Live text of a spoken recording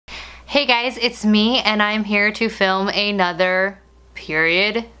Hey guys, it's me and I'm here to film another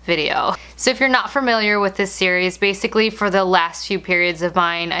period video. So if you're not familiar with this series, basically for the last few periods of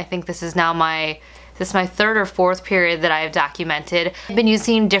mine, I think this is my third or fourth period that I have documented. I've been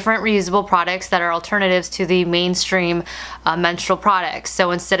using different reusable products that are alternatives to the mainstream menstrual products. So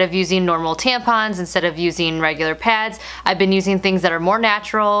instead of using normal tampons, instead of using regular pads, I've been using things that are more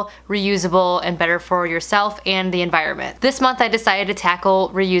natural, reusable, and better for yourself and the environment. This month I decided to tackle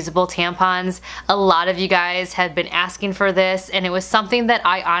reusable tampons. A lot of you guys had been asking for this, and it was something that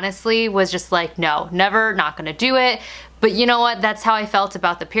I honestly was just like, no, never, not gonna do it. But you know what, that's how I felt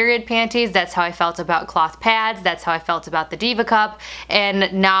about the period panties, that's how I felt about cloth pads, that's how I felt about the Diva Cup,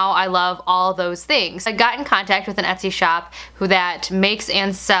 and now I love all those things. I got in contact with an Etsy shop that makes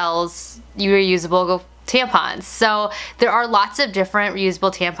and sells reusable tampons. So there are lots of different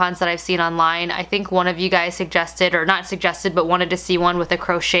reusable tampons that I've seen online. I think one of you guys suggested, or not suggested, but wanted to see one with a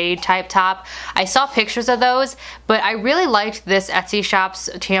crochet type top. I saw pictures of those, but I really liked this Etsy shop's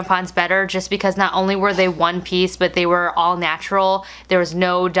tampons better just because not only were they one piece, but they were all natural. There was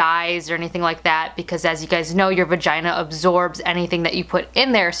no dyes or anything like that because, as you guys know, your vagina absorbs anything that you put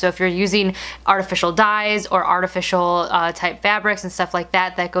in there. So if you're using artificial dyes or artificial type fabrics and stuff like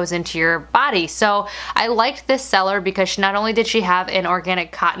that, that goes into your body. So I liked this seller because not only did she have an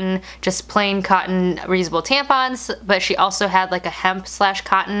organic cotton, just plain cotton reusable tampons, but she also had like a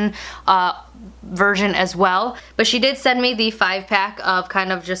hemp/cotton version as well. But she did send me the 5-pack of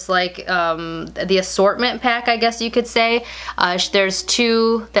kind of just like the assortment pack, I guess you could say. There's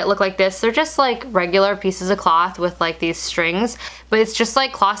two that look like this. They're just like regular pieces of cloth with like these strings, but it's just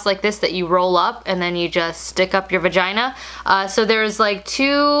like cloths like this that you roll up and then you just stick up your vagina. So there's like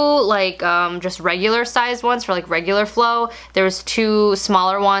two like just regular sized ones for like regular flow. There's two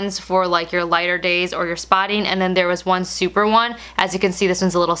smaller ones for like your lighter days or your spotting, and then there was one super one. As you can see, this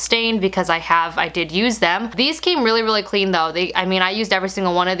one's a little stained because I did use them. These came really clean though. I mean, I used every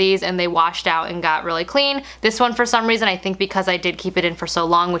single one of these and they washed out and got really clean. This one, for some reason, I think because I did keep it in for so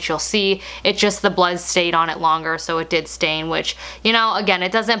long, which you'll see, it just, the blood stayed on it longer, so it did stain, which, you know, again,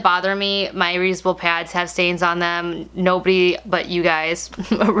 it doesn't bother me. My reusable pads have stains on them. Nobody but you guys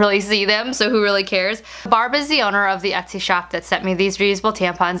really see them, so who really cares? Barb is the owner of the Etsy shop that sent me these reusable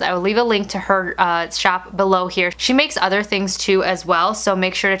tampons. I will leave a link to her shop below here. She makes other things too as well, so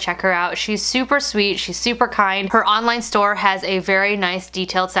make sure to check her out. She's super sweet, she's super kind. Her online store has a very nice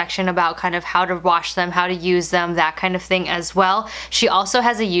detailed section about kind of how to wash them, how to use them, that kind of thing as well. She also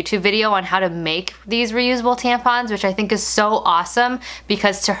has a YouTube video on how to make these reusable tampons, which I think is so awesome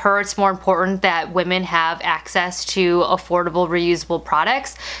because to her it's more important that women have access to affordable reusable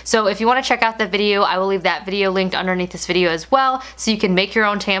products. So if you want to check out the video, I will leave that video linked underneath this video as well, so you can make your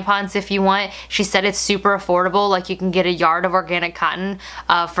own tampons if you want. She said it's super affordable, like you can get a yard of organic cotton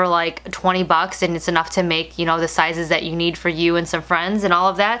for like 20 bucks, and it's enough to make, you know, the sizes that you need for you and some friends and all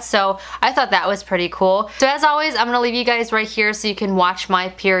of that. So I thought that was pretty cool. So as always, I'm gonna leave you guys right here so you can watch my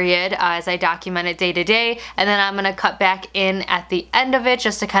period as I document it day to day, and then I'm gonna cut back in at the end of it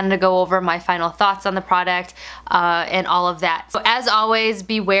just to kind of go over my final thoughts on the product and all of that. So as always,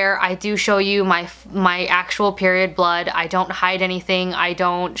 beware, I do show you my actual period blood. I don't hide anything, I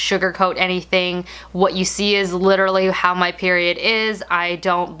don't sugarcoat anything. What you see is literally how my period is. I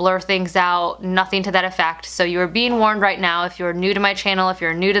don't blur things out, nothing to that effect. So you are being warned right now. If you're new to my channel, if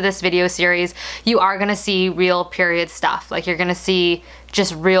you're new to this video series, you are gonna see real period stuff. Like, you're gonna see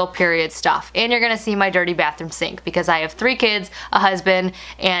just real period stuff, and you're gonna see my dirty bathroom sink because I have 3 kids, a husband,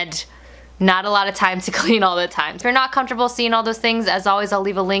 and not a lot of time to clean all the time. If you're not comfortable seeing all those things, as always, I'll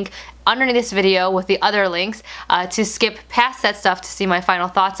leave a link underneath this video with the other links to skip past that stuff to see my final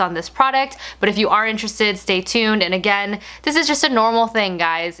thoughts on this product. But if you are interested, stay tuned. And again, this is just a normal thing,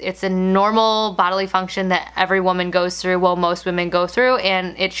 guys. It's a normal bodily function that every woman goes through, well, most women go through,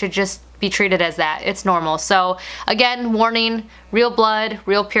 and it should just be treated as that. It's normal. So again, warning, real blood,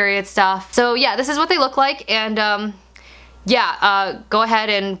 real period stuff. So yeah, this is what they look like, and yeah, go ahead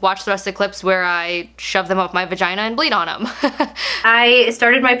and watch the rest of the clips where I shove them up my vagina and bleed on them. I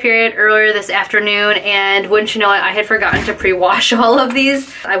started my period earlier this afternoon, and wouldn't you know it, I had forgotten to pre-wash all of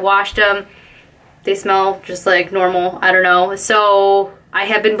these. I washed them. They smell just like normal, I don't know. So I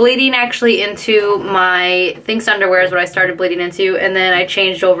have been bleeding actually into my Thinx underwear is what I started bleeding into, and then I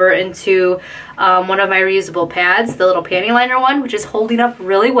changed over into one of my reusable pads, the little panty liner one, which is holding up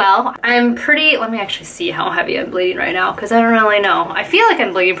really well. I'm pretty, let me actually see how heavy I'm bleeding right now because I don't really know. I feel like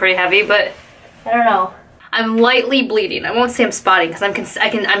I'm bleeding pretty heavy, but I don't know. I'm lightly bleeding. I won't say I'm spotting because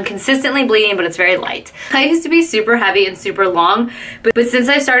I'm consistently bleeding, but it's very light. I used to be super heavy and super long, but since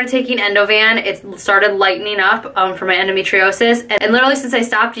I started taking Endovan, it started lightening up for my endometriosis. And literally since I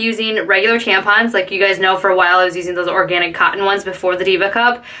stopped using regular tampons, like you guys know, for a while I was using those organic cotton ones before the Diva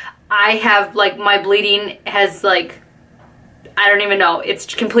Cup, I have, like, my bleeding has, like, I don't even know, it's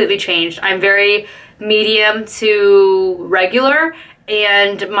completely changed. I'm very medium to regular,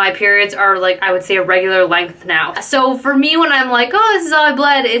 and my periods are, like, I would say a regular length now. So for me, when I'm like, oh, this is all I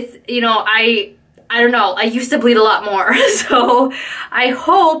bled, it's, you know, I don't know, I used to bleed a lot more. So I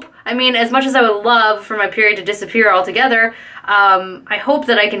hope, I mean, as much as I would love for my period to disappear altogether, I hope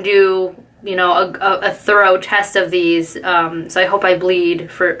that I can do, you know, a thorough test of these. So I hope I bleed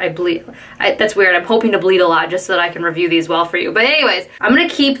that's weird. I'm hoping to bleed a lot just so that I can review these well for you. But anyways, I'm gonna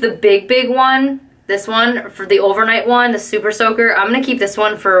keep the big one, this one, for the overnight one, the super soaker. I'm gonna keep this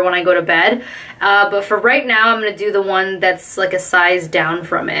one for when I go to bed. But for right now, I'm gonna do the one that's like a size down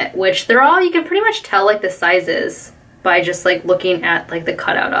from it, which they're all, you can pretty much tell like the sizes by just like looking at like the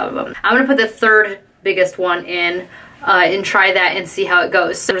cutout of them. I'm gonna put the third biggest one in and try that and see how it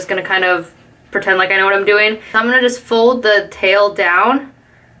goes. So I'm just gonna kind of pretend like I know what I'm doing. So I'm gonna just fold the tail down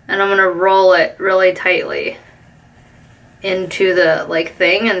and I'm gonna roll it really tightly into the like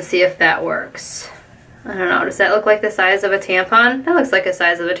thing and see if that works. I don't know, does that look like the size of a tampon? That looks like the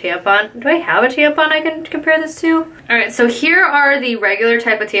size of a tampon. Do I have a tampon I can compare this to? Alright, so here are the regular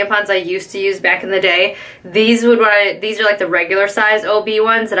type of tampons I used to use back in the day. These are like the regular size OB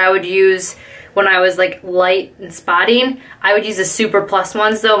ones that I would use when I was like light and spotting. I would use the super plus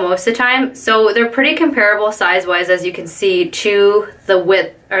ones though most of the time. So they're pretty comparable size-wise, as you can see, to the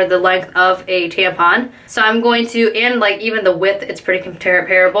width or the length of a tampon. So I'm going to, and like even the width, it's pretty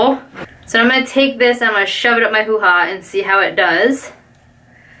comparable. So I'm gonna take this, I'm gonna shove it up my hoo-ha and see how it does.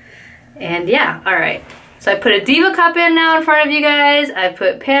 And yeah, all right. So I put a Diva Cup in now in front of you guys. I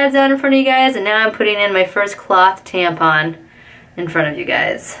put pads on in front of you guys, and now I'm putting in my first cloth tampon in front of you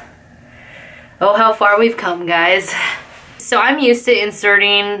guys. Oh, how far we've come, guys. So I'm used to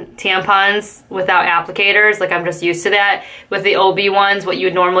inserting tampons without applicators. Like, I'm just used to that. With the OB ones, what you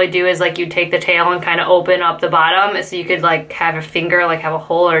would normally do is like you take the tail and kind of open up the bottom so you could like have a finger, like have a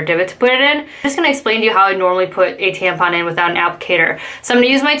hole or a divot to put it in. I'm just gonna explain to you how I normally put a tampon in without an applicator. So I'm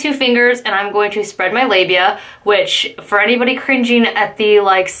gonna use my 2 fingers and I'm going to spread my labia, which for anybody cringing at the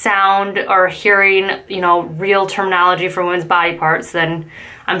like sound or hearing, you know, real terminology for women's body parts, then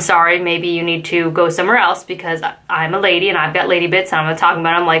I'm sorry, maybe you need to go somewhere else, because I'm a lady and I've got lady bits and I'm gonna talk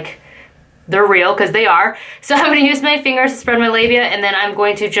about them like they're real, because they are. So I'm gonna use my fingers to spread my labia, and then I'm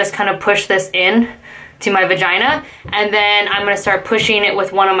going to just kind of push this in to my vagina, and then I'm gonna start pushing it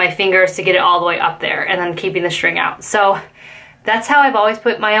with one of my fingers to get it all the way up there, and then keeping the string out. So that's how I've always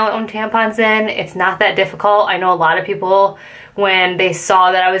put my own tampons in. It's not that difficult. I know a lot of people, when they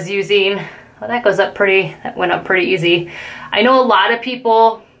saw that I was using, well, that goes up pretty, that went up pretty easy. I know a lot of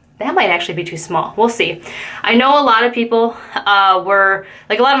people, that might actually be too small. We'll see. I know a lot of people were,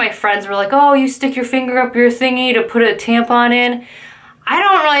 like a lot of my friends were like, oh, you stick your finger up your thingy to put a tampon in. I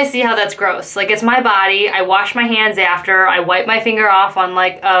don't really see how that's gross. Like, it's my body. I wash my hands after. I wipe my finger off on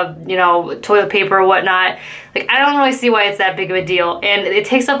like, you know, toilet paper or whatnot. Like, I don't really see why it's that big of a deal. And it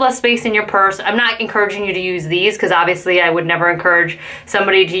takes up less space in your purse. I'm not encouraging you to use these, because obviously I would never encourage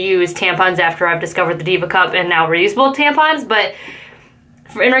somebody to use tampons after I've discovered the Diva Cup and now reusable tampons. But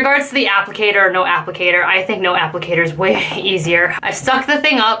in regards to the applicator or no applicator, I think no applicator is way easier. I've stuck the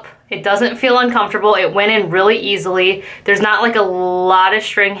thing up. It doesn't feel uncomfortable. It went in really easily. There's not like a lot of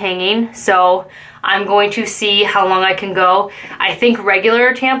string hanging, so I'm going to see how long I can go. I think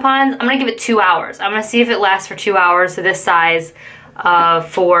regular tampons, I'm gonna give it 2 hours. I'm gonna see if it lasts for 2 hours to this size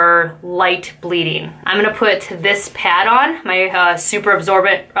for light bleeding. I'm gonna put this pad on, my super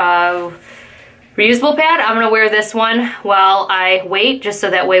absorbent reusable pad. I'm gonna wear this one while I wait, just so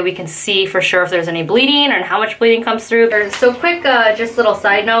that way we can see for sure if there's any bleeding and how much bleeding comes through. So quick, just little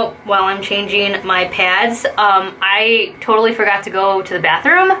side note while I'm changing my pads. I totally forgot to go to the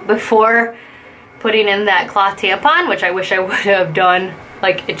bathroom before putting in that cloth tampon, which I wish I would have done.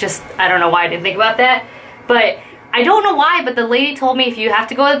 Like, it just, I don't know why I didn't think about that. But I don't know why, but the lady told me if you have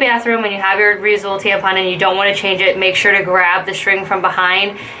to go to the bathroom and you have your reusable tampon and you don't want to change it, make sure to grab the string from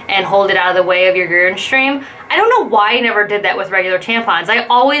behind and hold it out of the way of your urine stream. I don't know why I never did that with regular tampons. I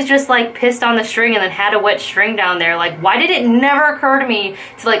always just like pissed on the string and then had a wet string down there. Like, why did it never occur to me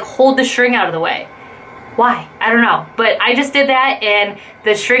to like hold the string out of the way? Why? I don't know. But I just did that and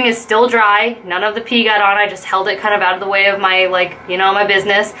the string is still dry. None of the pee got on. I just held it kind of out of the way of my, like, you know, my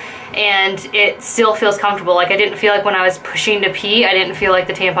business. And it still feels comfortable. Like I didn't feel like when I was pushing to pee, I didn't feel like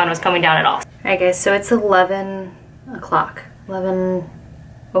the tampon was coming down at all. Alright guys, so it's 11 o'clock.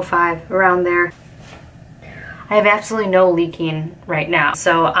 11:05, around there. I have absolutely no leaking right now.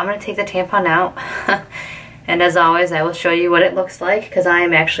 So I'm gonna take the tampon out. And as always, I will show you what it looks like because I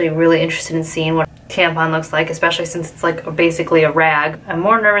am actually really interested in seeing what tampon looks like, especially since it's like basically a rag. I'm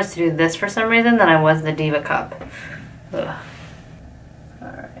more nervous to do this for some reason than I was the Diva Cup. Ugh.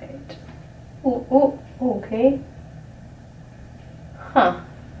 Alright. Oh, okay. Huh.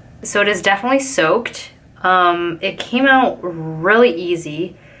 So it is definitely soaked. It came out really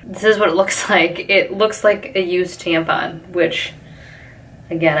easy. This is what it looks like. It looks like a used tampon, which,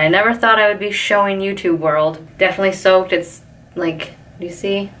 again, I never thought I would be showing YouTube world. Definitely soaked. It's like, do you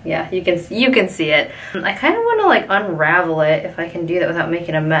see? Yeah, you can see it. I kind of want to like unravel it if I can do that without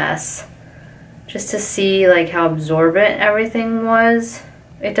making a mess, just to see like how absorbent everything was.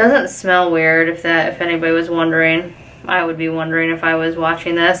 It doesn't smell weird, if anybody was wondering. I would be wondering if I was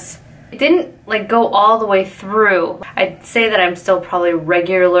watching this. It didn't like go all the way through. I'd say that I'm still probably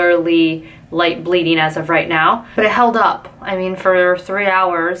regularly light bleeding as of right now, but it held up. I mean, for 3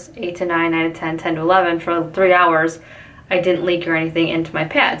 hours, 8 to 9, 9 to 10, 10 to 11, for 3 hours, I didn't leak or anything into my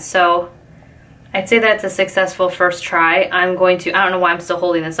pads. So I'd say that's a successful first try. I don't know why I'm still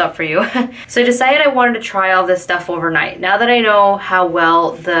holding this up for you. So I decided I wanted to try all this stuff overnight. Now that I know how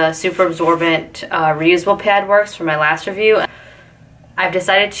well the super absorbent reusable pad works from my last review, I've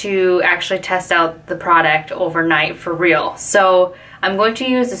decided to actually test out the product overnight for real. So I'm going to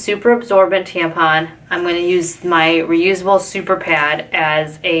use the super absorbent tampon. I'm going to use my reusable super pad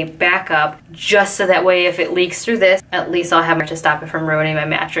as a backup, just so that way if it leaks through this, at least I'll have it to stop it from ruining my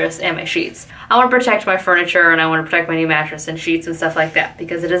mattress and my sheets. I want to protect my furniture and I want to protect my new mattress and sheets and stuff like that,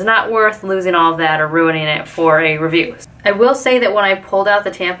 because it is not worth losing all of that or ruining it for a review. I will say that when I pulled out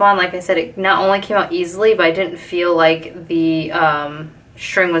the tampon, like I said, it not only came out easily, but I didn't feel like the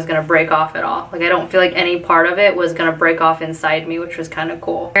string was gonna break off at all. Like I don't feel like any part of it was gonna break off inside me, which was kind of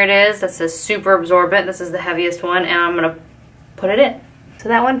cool. Here it is. That says super absorbent. This is the heaviest one, and I'm gonna put it in. So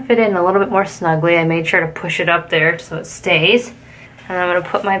that one fit in a little bit more snugly. I made sure to push it up there so it stays. And I'm gonna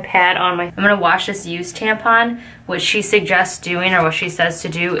put my pad on I'm gonna wash this used tampon. What she suggests doing, or what she says to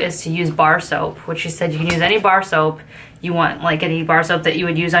do, is to use bar soap, which she said you can use any bar soap you want, like any bar soap that you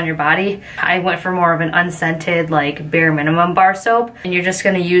would use on your body. I went for more of an unscented, like bare minimum bar soap. And you're just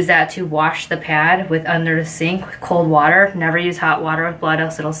gonna use that to wash the pad with under the sink with cold water. Never use hot water with blood,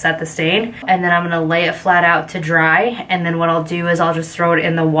 else it'll set the stain. And then I'm gonna lay it flat out to dry. And then what I'll do is I'll just throw it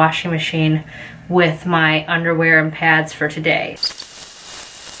in the washing machine with my underwear and pads for today.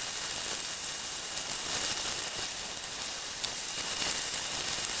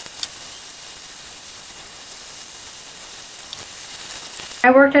 I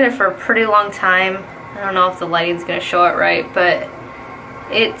worked at it for a pretty long time. I don't know if the lighting's gonna show it right, but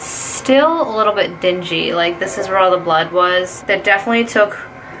it's still a little bit dingy. Like this is where all the blood was. That definitely took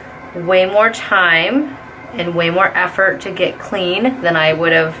way more time and way more effort to get clean than I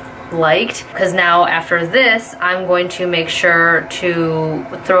would have liked. Because now after this, I'm going to make sure to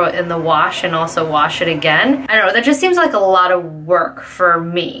throw it in the wash and also wash it again. I don't know, that just seems like a lot of work for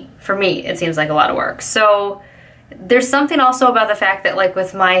me. For me, it seems like a lot of work. So there's something also about the fact that like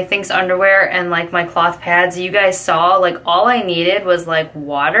with my Thinx underwear and like my cloth pads, you guys saw like all I needed was like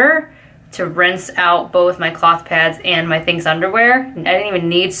water to rinse out both my cloth pads and my Thinx underwear. I didn't even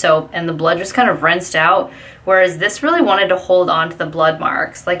need soap and the blood just kind of rinsed out. Whereas this really wanted to hold on to the blood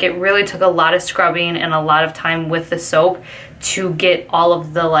marks. Like it really took a lot of scrubbing and a lot of time with the soap to get all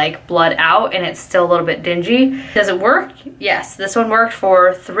of the like blood out, and it's still a little bit dingy. Does it work? Yes, this one worked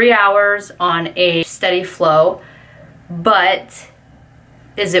for 3 hours on a steady flow. But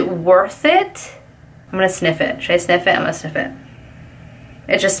is it worth it? I'm gonna sniff it. Should I sniff it? I'm gonna sniff it.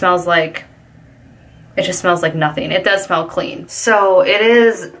 It just smells like nothing. It does smell clean. So it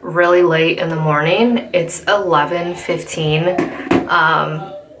is really late in the morning. It's 11:15.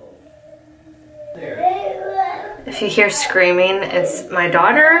 If you hear screaming, it's my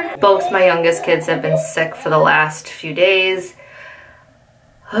daughter. Both my youngest kids have been sick for the last few days.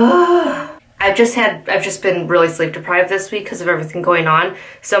 I've just been really sleep deprived this week because of everything going on.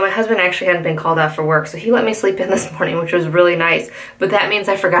 So my husband actually hadn't been called out for work, so he let me sleep in this morning, which was really nice. But that means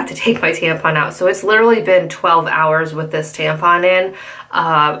I forgot to take my tampon out. So it's literally been 12 hours with this tampon in.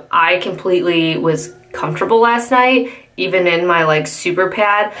 I completely was comfortable last night. even in my like super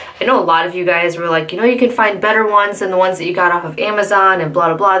pad. I know a lot of you guys were like, you know, you can find better ones than the ones that you got off of Amazon and blah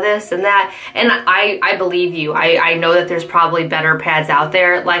blah blah this and that, and I believe you. I know that there's probably better pads out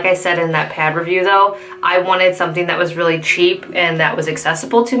there. Like I said in that pad review though, I wanted something that was really cheap and that was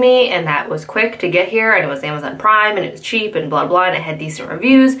accessible to me and that was quick to get here, and it was Amazon Prime and it was cheap and blah blah, and it had decent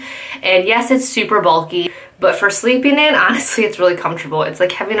reviews. And yes, it's super bulky, but for sleeping in, honestly, it's really comfortable. It's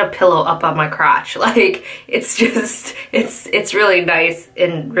like having a pillow up on my crotch. Like, it's just, it's really nice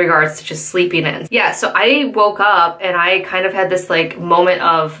in regards to just sleeping in. Yeah, so I woke up and I kind of had this like moment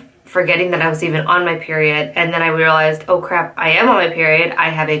of forgetting that I was even on my period, and then I realized, oh crap, I am on my period. I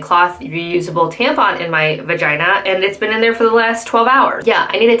have a cloth reusable tampon in my vagina and it's been in there for the last 12 hours. Yeah,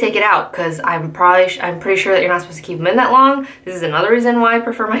 I need to take it out because I'm pretty sure that you're not supposed to keep them in that long. This is another reason why I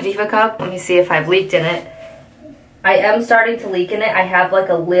prefer my Diva cup. Let me see if I've leaked in it. I am starting to leak in it. I have like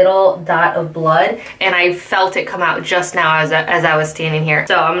a little dot of blood and I felt it come out just now as I was standing here.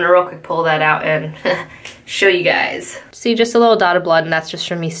 So I'm gonna real quick pull that out and show you guys. See, just a little dot of blood, and that's just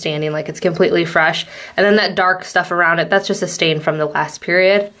from me standing, like it's completely fresh. And then that dark stuff around it, that's just a stain from the last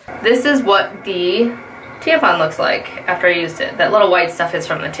period. This is what the tampon looks like after I used it. That little white stuff is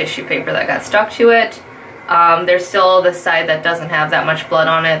from the tissue paper that got stuck to it. There's still the side that doesn't have that much blood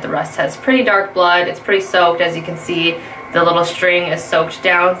on it. The rest has pretty dark blood. It's pretty soaked, as you can see. The little string is soaked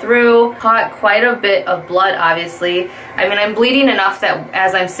down through. Caught quite a bit of blood, obviously. I mean, I'm bleeding enough that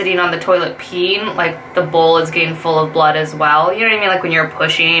as I'm sitting on the toilet peeing, like the bowl is getting full of blood as well. You know what I mean? Like when you're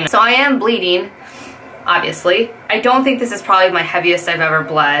pushing. So I am bleeding, obviously. I don't think this is probably my heaviest I've ever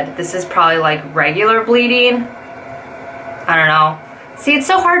bled. This is probably like regular bleeding. I don't know. See, it's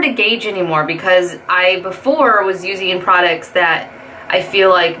so hard to gauge anymore because I before was using products that I feel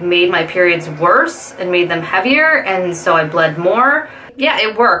like made my periods worse and made them heavier, and so I bled more. Yeah,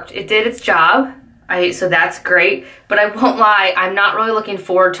 it worked. It did its job. So that's great, but I won't lie, I'm not really looking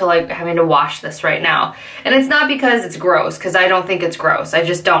forward to like having to wash this right now. And it's not because it's gross, because I don't think it's gross. I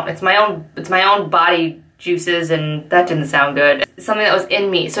just don't. It's my own body juices, and that didn't sound good. It's something that was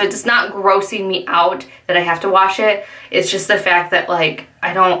in me, so it's not grossing me out that I have to wash it. It's just the fact that like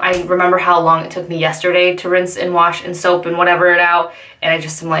I remember how long it took me yesterday to rinse and wash and soap and whatever it out, and I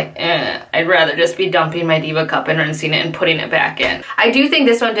just am like, I'd rather just be dumping my Diva cup and rinsing it and putting it back in. I do think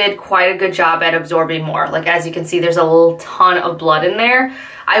this one did quite a good job at absorbing more. Like as you can see, there's a little ton of blood in there.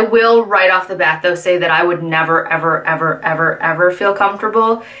 I will right off the bat though say that I would never ever ever ever ever feel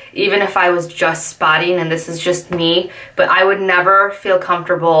comfortable, even if I was just spotting, and this is just me, but I would never feel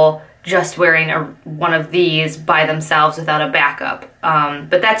comfortable just wearing one of these by themselves without a backup.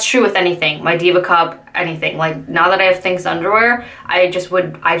 But that's true with anything. My Diva cup, anything. Like now that I have Thinx underwear, I just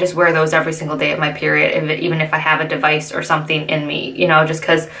wear those every single day of my period, even if I have a device or something in me, you know, just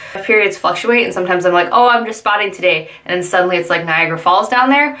because my periods fluctuate, and sometimes I'm like, oh, I'm just spotting today, and then suddenly it's like Niagara Falls down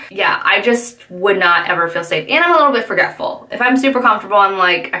there. Yeah, I just would not ever feel safe, and I'm a little bit forgetful. If I'm super comfortable, I'm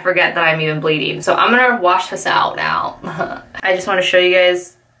like, I forget that I'm even bleeding. So I'm gonna wash this out now. I just want to show you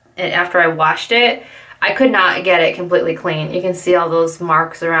guys. And after I washed it, I could not get it completely clean. You can see all those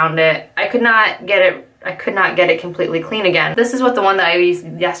marks around it. I could not get it completely clean again. This is what the one that I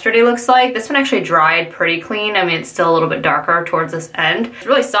used yesterday looks like. This one actually dried pretty clean. I mean, it's still a little bit darker towards this end. It's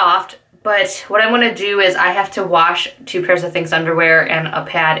really soft, but what I'm gonna do is I have to wash 2 pairs of Thinx underwear and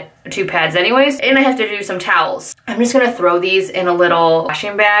 2 pads anyways, and I have to do some towels. I'm just gonna throw these in a little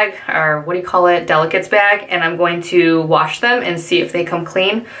washing bag, or what do you call it, delicates bag, and I'm going to wash them and see if they come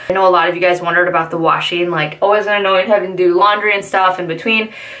clean. I know a lot of you guys wondered about the washing, like always annoying having to do laundry and stuff in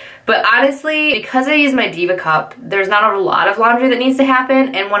between. But honestly, because I use my Diva cup, there's not a lot of laundry that needs to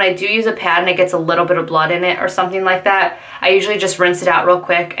happen, and when I do use a pad and it gets a little bit of blood in it or something like that, I usually just rinse it out real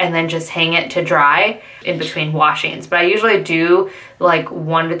quick and then just hang it to dry in between washings. But I usually do like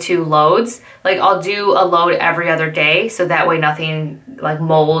 1 to 2 loads. Like I'll do a load every other day, so that way nothing like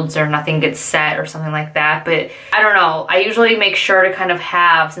molds or nothing gets set or something like that. But I don't know, I usually make sure to kind of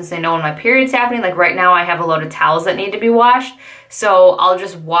have, since I know when my period's happening, like right now I have a load of towels that need to be washed, so I'll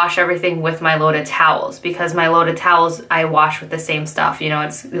just wash everything with my load of towels, because my load of towels I wash with the same stuff, you know,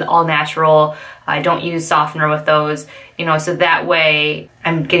 it's all natural. I don't use softener with those, you know, so that way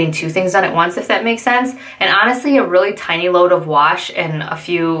I'm getting 2 things done at once, if that makes sense. And honestly, a really tiny load of wash and a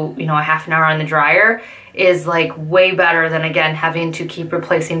few, you know, a half an hour on the dryer is like way better than, again, having to keep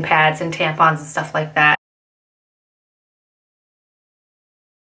replacing pads and tampons and stuff like that.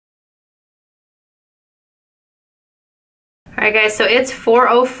 Alright guys, so it's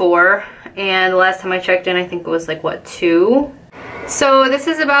 4:04, and the last time I checked in, I think it was like, what, 2? So this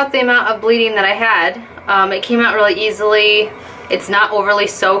is about the amount of bleeding that I had. It came out really easily. It's not overly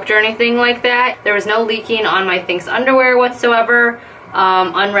soaked or anything like that. There was no leaking on my Thinx underwear whatsoever.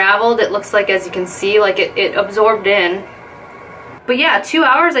 Unraveled, it looks like, as you can see, like it absorbed in. But yeah, 2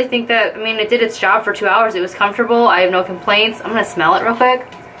 hours, I think that, I mean, it did its job for 2 hours. It was comfortable. I have no complaints. I'm gonna smell it real quick.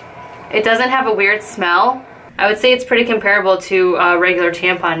 It doesn't have a weird smell. I would say it's pretty comparable to regular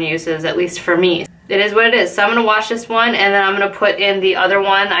tampon uses, at least for me. It is what it is. So I'm gonna wash this one, and then I'm gonna put in the other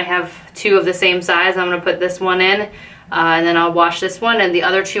one. I have 2 of the same size. I'm gonna put this one in, and then I'll wash this one, and the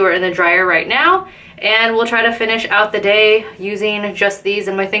other 2 are in the dryer right now. And we'll try to finish out the day using just these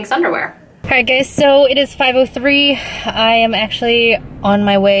in my Thinx underwear. Alright guys, so it is 5:03. I am actually on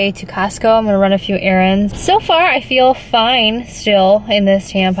my way to Costco. I'm gonna run a few errands. So far, I feel fine still in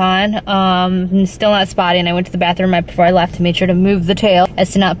this tampon. I'm still not spotting. I went to the bathroom right before I left to make sure to move the tail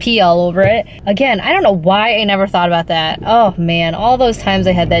as to not pee all over it. Again, I don't know why I never thought about that. Oh man, all those times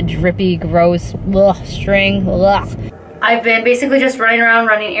I had that drippy, gross, string. I've been basically just running around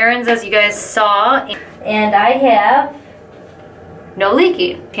running errands, as you guys saw, and I have no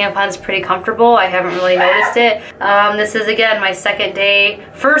leaking. Tampon's pretty comfortable. I haven't really noticed it. This is, again, my second day,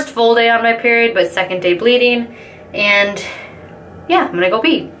 first full day on my period, but second day bleeding. And yeah, I'm gonna go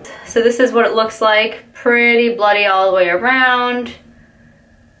pee. So this is what it looks like. Pretty bloody all the way around.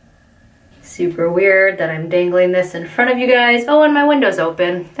 Super weird that I'm dangling this in front of you guys. Oh, and my window's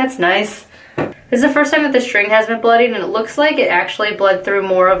open. That's nice. This is the first time that the string has been bloodied, and it looks like it actually bled through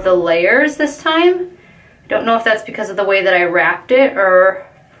more of the layers this time. Don't know if that's because of the way that I wrapped it or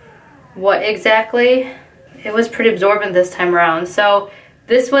what exactly. It was pretty absorbent this time around. So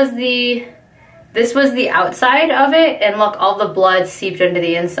this was the outside of it, and look, all the blood seeped into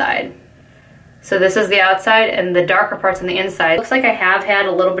the inside. So this is the outside, and the darker parts on the inside. Looks like I have had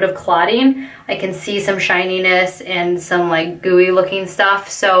a little bit of clotting. I can see some shininess and some like gooey looking stuff.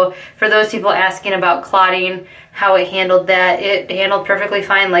 So for those people asking about clotting, how it handled that, it handled perfectly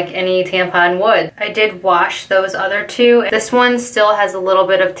fine like any tampon would. I did wash those other 2. This one still has a little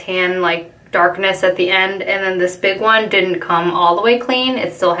bit of tan like darkness at the end, and then this big one didn't come all the way clean.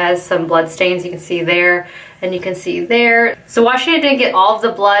 It still has some blood stains, you can see there, and you can see there. So washing it didn't get all of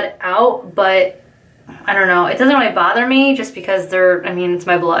the blood out, but I don't know, it doesn't really bother me just because I mean, it's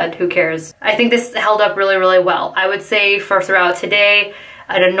my blood, who cares? I think this held up really, really well. I would say for throughout today,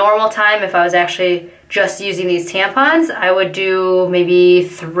 at a normal time, if I was actually just using these tampons, I would do maybe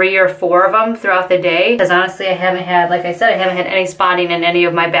 3 or 4 of them throughout the day. Because honestly, I haven't had, like I said, I haven't had any spotting in any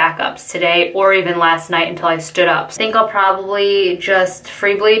of my backups today or even last night until I stood up. So I think I'll probably just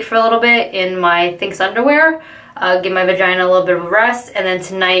free bleed for a little bit in my Thinx underwear, give my vagina a little bit of a rest, and then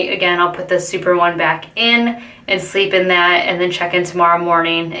tonight, again, I'll put the super one back in and sleep in that, and then check in tomorrow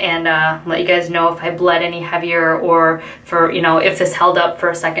morning and let you guys know if I bled any heavier or for, you know, if this held up for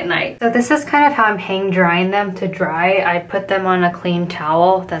a second night. So this is kind of how I'm hang drying them to dry. I put them on a clean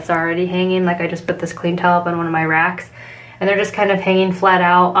towel that's already hanging. Like I just put this clean towel up on one of my racks, and they're just kind of hanging flat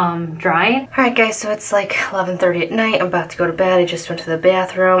out, drying. All right guys, so it's like 11:30 at night. I'm about to go to bed. I just went to the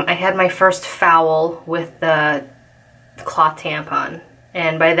bathroom. I had my first foul with the cloth tampon.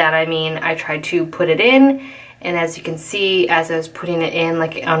 And by that I mean I tried to put it in, and as you can see, as I was putting it in,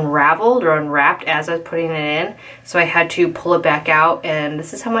 like it unraveled or unwrapped as I was putting it in. So I had to pull it back out, and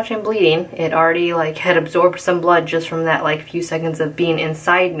this is how much I'm bleeding. It already like had absorbed some blood just from that like few seconds of being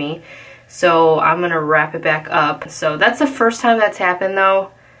inside me. So I'm gonna wrap it back up. So that's the first time that's happened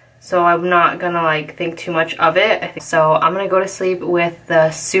though. So I'm not gonna like think too much of it. So I'm gonna go to sleep with the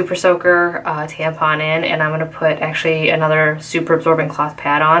Super Soaker tampon in, and I'm gonna put actually another super absorbent cloth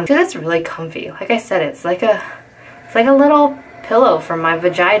pad on. So that's really comfy. Like I said, it's like a little pillow for my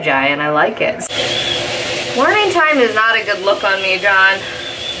vajayjay, and I like it. Morning time is not a good look on me, John.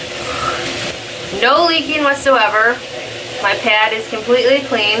 No leaking whatsoever. My pad is completely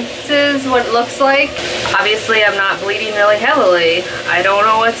clean. This is what it looks like. Obviously, I'm not bleeding really heavily. I don't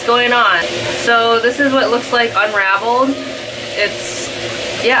know what's going on. So this is what it looks like unraveled. It's,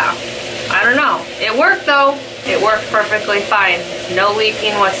 yeah, I don't know. It worked though. It worked perfectly fine. No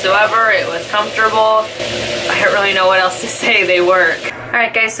leaking whatsoever. It was comfortable. I don't really know what else to say. They work. All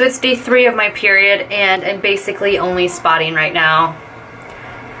right, guys, so it's day 3 of my period, and I'm basically only spotting right now.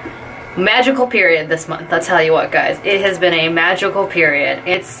 Magical period this month, I'll tell you what, guys. It has been a magical period.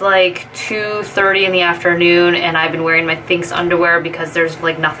 It's like 2:30 in the afternoon, and I've been wearing my Thinx underwear because there's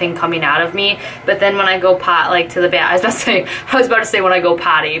like nothing coming out of me. But then when I go to the bath, I was about to say when I go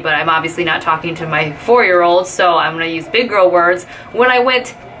potty, but I'm obviously not talking to my 4-year-old, so I'm gonna use big girl words. When I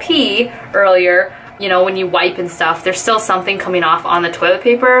went pee earlier, you know, when you wipe and stuff, there's still something coming off on the toilet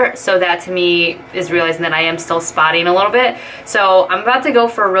paper. So that to me is realizing that I am still spotting a little bit. So I'm about to go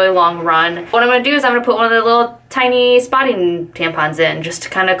for a really long run. What I'm gonna do is I'm gonna put one of the little tiny spotting tampons in just to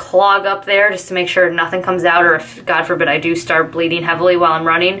kind of clog up there, just to make sure nothing comes out, or if, God forbid, I do start bleeding heavily while I'm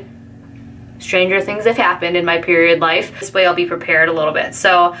running. Stranger things have happened in my period life. This way I'll be prepared a little bit.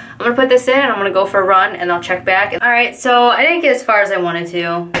 So I'm gonna put this in and I'm gonna go for a run and I'll check back. All right, so I didn't get as far as I wanted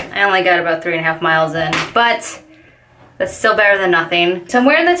to. I only got about 3.5 miles in, but that's still better than nothing. So I'm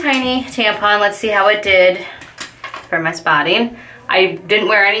wearing the tiny tampon. Let's see how it did for my spotting. I didn't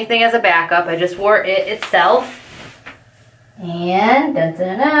wear anything as a backup. I just wore it itself. And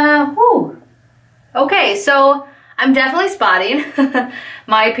da-da-da, whoo. Okay, so I'm definitely spotting.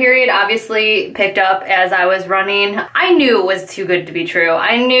 My period obviously picked up as I was running. I knew it was too good to be true.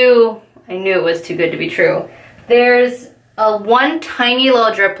 I knew it was too good to be true. There's one tiny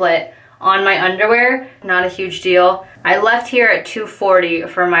little driplet on my underwear, not a huge deal. I left here at 2:40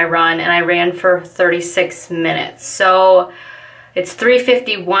 for my run and I ran for 36 minutes. So it's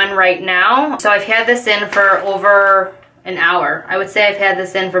 3:51 right now. So I've had this in for over an hour. I would say I've had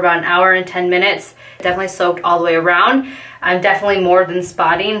this in for about an hour and 10 minutes. Definitely soaked all the way around. I'm definitely more than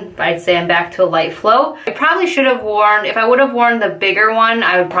spotting. I'd say I'm back to a light flow. I probably should have worn, if I would have worn the bigger one,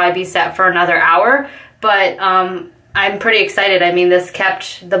 I would probably be set for another hour. But I'm pretty excited. I mean, this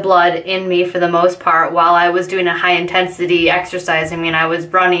kept the blood in me for the most part while I was doing a high intensity exercise. I mean, I was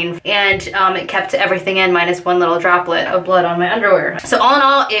running, and it kept everything in minus one little droplet of blood on my underwear. So all in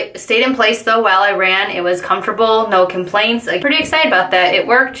all, it stayed in place though while I ran. It was comfortable, no complaints. I'm pretty excited about that. It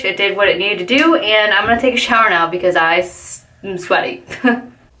worked, it did what it needed to do, and I'm gonna take a shower now because I'm sweaty.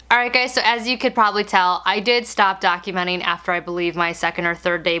 Alright guys, so as you could probably tell, I did stop documenting after I believe my second or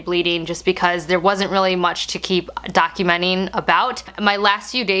third day bleeding just because there wasn't really much to keep documenting about. My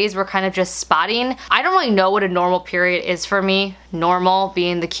last few days were kind of just spotting. I don't really know what a normal period is for me, normal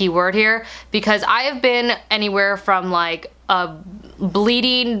being the key word here, because I have been anywhere from like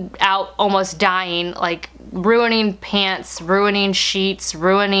bleeding out, almost dying, like ruining pants, ruining sheets,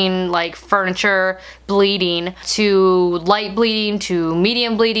 ruining like furniture, bleeding, to light bleeding, to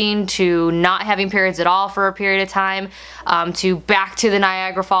medium bleeding, to not having periods at all for a period of time, to back to the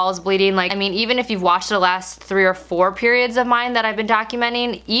Niagara Falls bleeding. Like, I mean, even if you've watched the last 3 or 4 periods of mine that I've been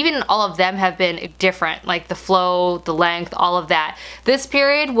documenting, even all of them have been different, like the flow, the length, all of that. This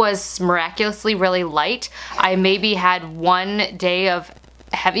period was miraculously really light. I maybe had 1 day of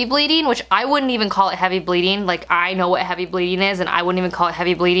heavy bleeding, which I wouldn't even call it heavy bleeding. Like, I know what heavy bleeding is and I wouldn't even call it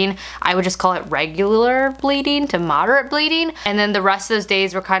heavy bleeding. I would just call it regular bleeding to moderate bleeding. And then the rest of those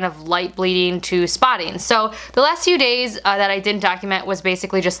days were kind of light bleeding to spotting. So the last few days that I didn't document was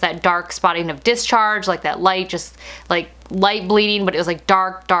basically just that dark spotting of discharge, like that light, just like light bleeding, but it was like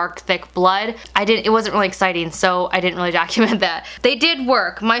dark, thick blood. It wasn't really exciting, so I didn't really document that. They did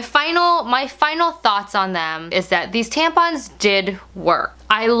work. My final thoughts on them is that these tampons did work.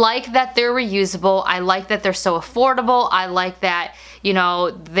 I like that they're reusable. I like that they're so affordable. I like that, you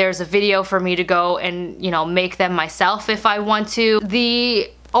know, there's a video for me to go and, you know, make them myself if I want to.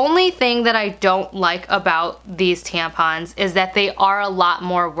 The only thing that I don't like about these tampons is that they are a lot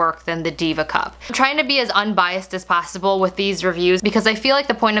more work than the Diva Cup. I'm trying to be as unbiased as possible with these reviews because I feel like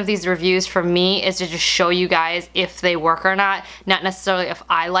the point of these reviews for me is to just show you guys if they work or not necessarily if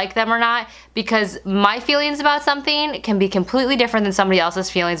I like them or not, because my feelings about something can be completely different than somebody else's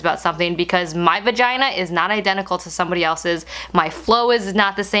feelings about something, because my vagina is not identical to somebody else's, my flow is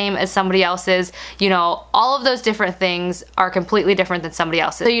not the same as somebody else's, you know, all of those different things are completely different than somebody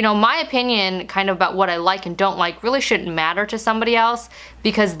else's. So, you know, my opinion kind of about what I like and don't like really shouldn't matter to somebody else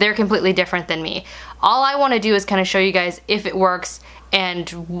because they're completely different than me. All I want to do is kind of show you guys if it works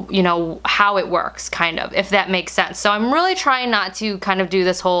and, you know, how it works, kind of, if that makes sense. So I'm really trying not to kind of do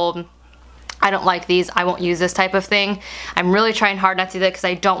this whole I don't like these, I won't use this type of thing. I'm really trying hard not to do that because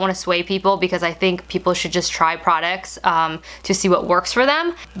I don't want to sway people, because I think people should just try products to see what works for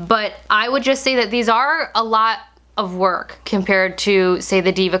them. But I would just say that these are a lot of work compared to, say,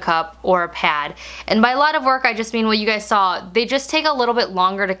 the Diva Cup or a pad. And by a lot of work, I just mean what you guys saw. They just take a little bit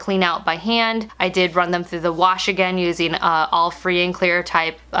longer to clean out by hand. I did run them through the wash again using all free and clear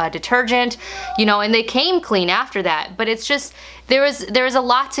type detergent, you know, and they came clean after that. But it's just, there was a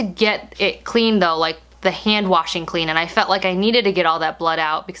lot to get it clean though, like the hand washing clean, and I felt like I needed to get all that blood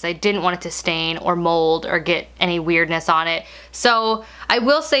out because I didn't want it to stain or mold or get any weirdness on it. So I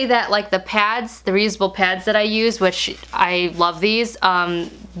will say that, like, the pads, the reusable pads that I use, which I love these,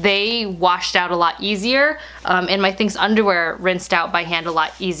 they washed out a lot easier, and my Things underwear rinsed out by hand a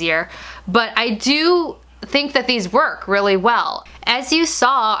lot easier. But I do think that these work really well. As you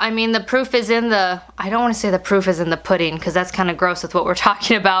saw, I mean, the proof is in the, I don't want to say the proof is in the pudding because that's kind of gross with what we're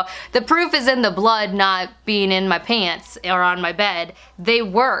talking about. The proof is in the blood not being in my pants or on my bed. They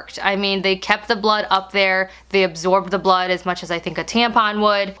worked. I mean, they kept the blood up there. They absorbed the blood as much as I think a tampon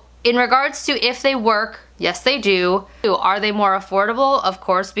would. In regards to if they work, yes they do. Are they more affordable? Of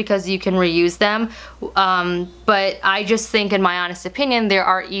course, because you can reuse them. But I just think, in my honest opinion, there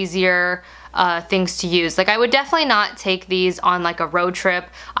are easier things to use. Like, I would definitely not take these on like a road trip.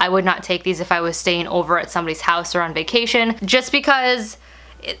 I would not take these if I was staying over at somebody's house or on vacation, just because,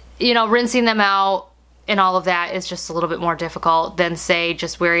 you know, rinsing them out and all of that is just a little bit more difficult than, say,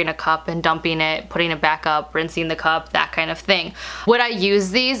 just wearing a cup and dumping it, putting it back up, rinsing the cup, that kind of thing. Would I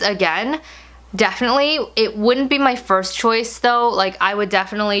use these again? Definitely. It wouldn't be my first choice though. Like, I would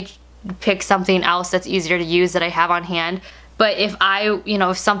definitely pick something else that's easier to use that I have on hand. But if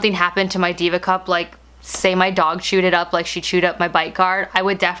if something happened to my Diva cup, like say my dog chewed it up like she chewed up my bite guard, I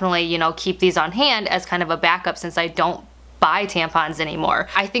would definitely, you know, keep these on hand as kind of a backup since I don't buy tampons anymore.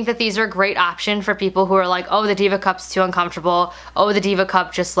 I think that these are a great option for people who are like, oh, the Diva cup's too uncomfortable. Oh, the Diva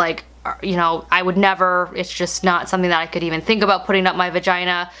cup just like, you know, I would never, it's just not something that I could even think about putting up my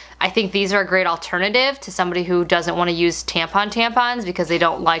vagina. I think these are a great alternative to somebody who doesn't want to use tampons because they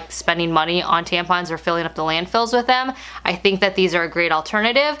don't like spending money on tampons or filling up the landfills with them. I think that these are a great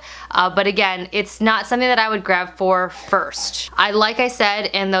alternative, but again, it's not something that I would grab for first. Like I said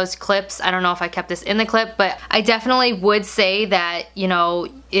in those clips, I don't know if I kept this in the clip, but I definitely would say that, you know,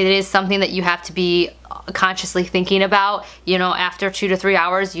 it is something that you have to be consciously thinking about. You know, after 2 to 3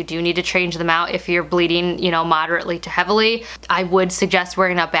 hours, you do need to change them out if you're bleeding, you know, moderately to heavily. I would suggest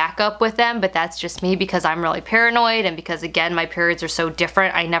wearing a backup with them, but that's just me because I'm really paranoid and because, again, my periods are so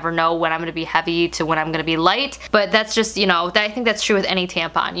different. I never know when I'm going to be heavy to when I'm going to be light. But that's just, you know, I think that's true with any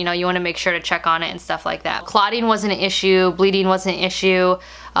tampon. You know, you want to make sure to check on it and stuff like that. Clotting wasn't an issue. Bleeding wasn't an issue.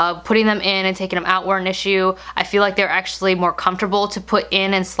 Putting them in and taking them out were an issue. I feel like they're actually more comfortable to put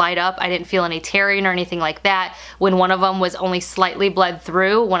in and slide up. I didn't feel any tearing or anything like that. When one of them was only slightly bled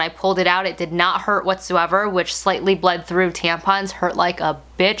through, when I pulled it out, it did not hurt whatsoever, which slightly bled through tampons hurt like a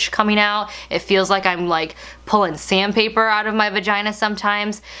bitch coming out. It feels like I'm like pulling sandpaper out of my vagina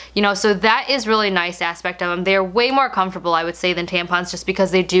sometimes. You know, so that is really a nice aspect of them. They're way more comfortable, I would say, than tampons just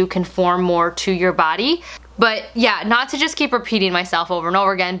because they do conform more to your body. But yeah, not to just keep repeating myself over and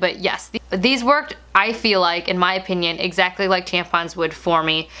over again, but yes, these worked, I feel like, in my opinion, exactly like tampons would for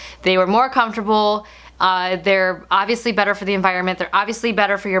me. They were more comfortable. They're obviously better for the environment. They're obviously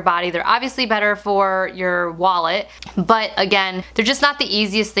better for your body. They're obviously better for your wallet. But again, they're just not the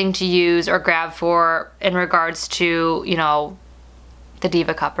easiest thing to use or grab for in regards to, you know, the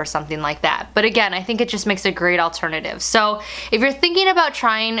Diva cup or something like that. But again, I think it just makes a great alternative. So if you're thinking about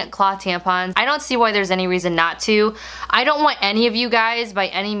trying cloth tampons, I don't see why there's any reason not to. I don't want any of you guys by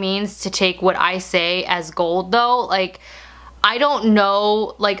any means to take what I say as gold though. Like, I don't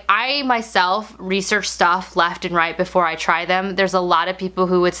know, like, I myself research stuff left and right before I try them. There's a lot of people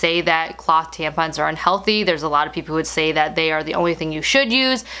who would say that cloth tampons are unhealthy. There's a lot of people who would say that they are the only thing you should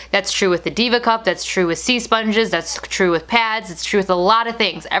use. That's true with the Diva cup, that's true with C-sponges, that's true with pads, it's true with a lot of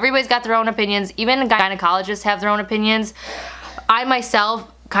things. Everybody's got their own opinions. Even gynecologists have their own opinions. I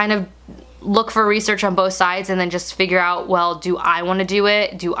myself kind of look for research on both sides and then just figure out, well, do I want to do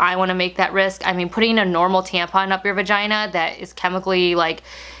it? Do I want to make that risk? I mean, putting a normal tampon up your vagina that is chemically, like,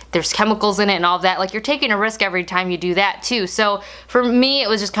 there's chemicals in it and all of that, like, you're taking a risk every time you do that too. So for me, it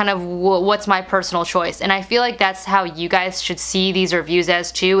was just kind of what's my personal choice. And I feel like that's how you guys should see these reviews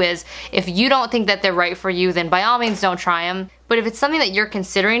as too, is if you don't think that they're right for you, then by all means don't try them. But if it's something that you're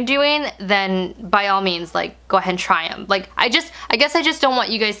considering doing, then by all means, like, go ahead and try them. Like, I guess I just don't want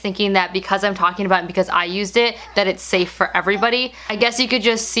you guys thinking that because I'm talking about it and because I used it, that it's safe for everybody. I guess you could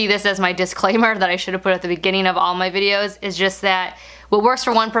just see this as my disclaimer that I should have put at the beginning of all my videos, is just that what works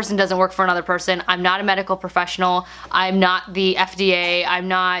for one person doesn't work for another person. I'm not a medical professional. I'm not the FDA. I'm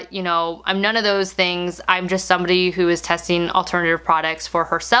not, you know, I'm none of those things. I'm just somebody who is testing alternative products for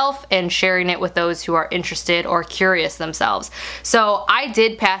herself and sharing it with those who are interested or curious themselves. So I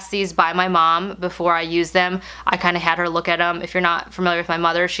did pass these by my mom before I used them. I kind of had her look at them. If you're not familiar with my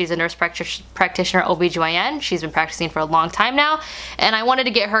mother, she's a nurse practitioner, OBGYN. She's been practicing for a long time now. And I wanted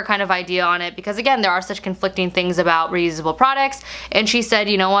to get her kind of idea on it because, again, there are such conflicting things about reusable products. And she said,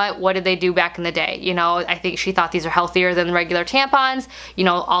 you know what did they do back in the day? You know, I think she thought these are healthier than regular tampons, you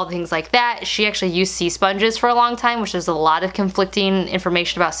know, all things like that. She actually used C-sponges for a long time, which there's a lot of conflicting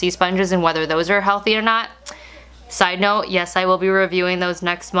information about C-sponges and whether those are healthy or not. Side note, yes, I will be reviewing those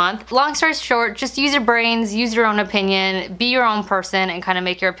next month. Long story short, just use your brains, use your own opinion, be your own person, and kind of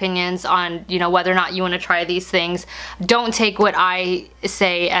make your opinions on, you know, whether or not you want to try these things. Don't take what I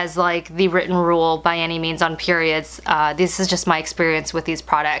say as like the written rule by any means on periods. This is just my experience with these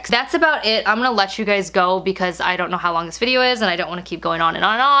products. That's about it. I'm gonna let you guys go because I don't know how long this video is and I don't want to keep going on and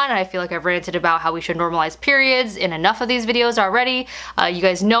on and on. And I feel like I've ranted about how we should normalize periods in enough of these videos already. You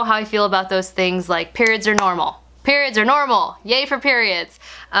guys know how I feel about those things, like periods are normal. Periods are normal. Yay for periods.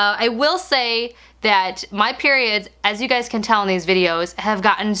 I will say that my periods, as you guys can tell in these videos, have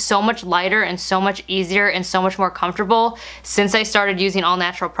gotten so much lighter and so much easier and so much more comfortable since I started using all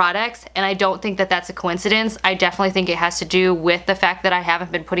natural products, and I don't think that that's a coincidence. I definitely think it has to do with the fact that I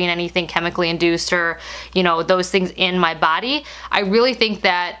haven't been putting anything chemically induced or, you know, those things in my body. I really think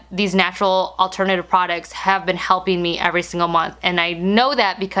that these natural alternative products have been helping me every single month, and I know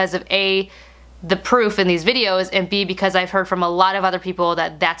that because of the proof in these videos, and B, because I've heard from a lot of other people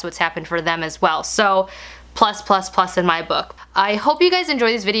that that's what's happened for them as well. So plus, plus, plus in my book. I hope you guys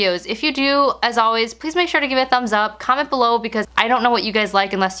enjoy these videos. If you do, as always, please make sure to give it a thumbs up, comment below, because I don't know what you guys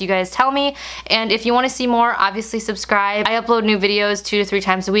like unless you guys tell me. And if you want to see more, obviously subscribe. I upload new videos 2 to 3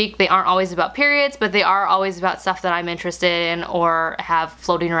 times a week. They aren't always about periods, but they are always about stuff that I'm interested in or have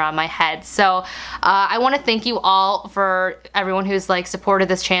floating around my head. So I want to thank you all for everyone who's like supported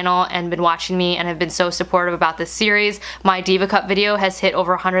this channel and been watching me and have been so supportive about this series. My Diva Cup video has hit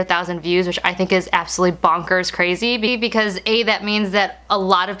over 100,000 views, which I think is absolutely bonkers crazy, because A, that means that a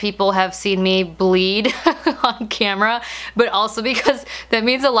lot of people have seen me bleed on camera, but also because that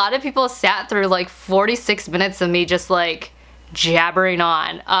means a lot of people sat through like 46 minutes of me just like jabbering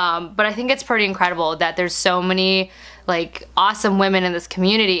on. But I think it's pretty incredible that there's so many like awesome women in this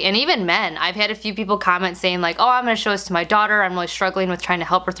community, and even men. I've had a few people comment saying like, oh, I'm gonna show this to my daughter, I'm really struggling with trying to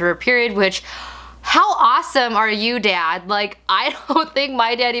help her through her period, which how awesome are you, Dad? Like, I don't think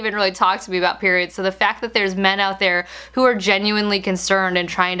my dad even really talked to me about periods, so the fact that there's men out there who are genuinely concerned and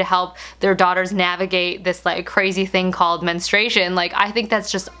trying to help their daughters navigate this like crazy thing called menstruation, like, I think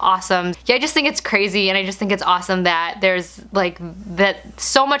that's just awesome. Yeah, I just think it's crazy, and I just think it's awesome that there's like, that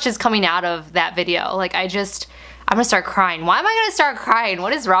so much is coming out of that video. Like, I'm gonna start crying. Why am I gonna start crying?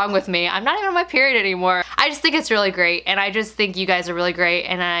 What is wrong with me? I'm not even on my period anymore. I just think it's really great, and I just think you guys are really great,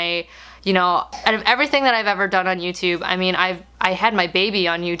 and you know, out of everything that I've ever done on YouTube, I mean, I had my baby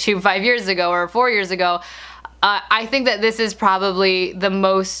on YouTube 5 years ago or 4 years ago. I think that this is probably the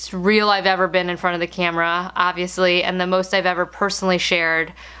most real I've ever been in front of the camera, obviously, and the most I've ever personally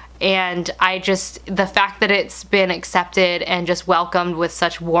shared. And the fact that it's been accepted and just welcomed with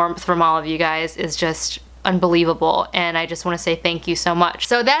such warmth from all of you guys is just unbelievable, and I just want to say thank you so much.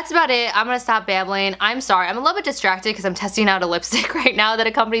 So that's about it. I'm gonna stop babbling. I'm sorry, I'm a little bit distracted because I'm testing out a lipstick right now that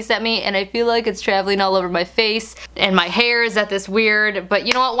a company sent me, and I feel like it's traveling all over my face, and my hair is at this weird, but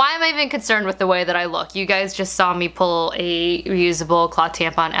you know what, why am I even concerned with the way that I look? You guys just saw me pull a reusable cloth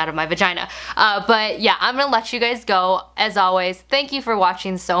tampon out of my vagina. But yeah, I'm gonna let you guys go. As always, thank you for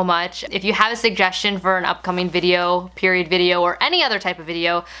watching so much. If you have a suggestion for an upcoming video, period video, or any other type of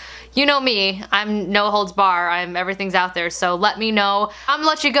video, you know me, I'm no holds bar, everything's out there, so let me know. I'm gonna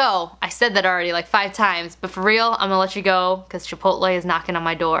let you go. I said that already like 5 times, but for real, I'm gonna let you go because Chipotle is knocking on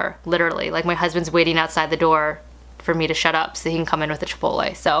my door, literally. Like, my husband's waiting outside the door for me to shut up so he can come in with the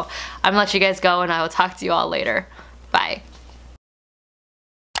Chipotle. So I'm gonna let you guys go, and I will talk to you all later. Bye.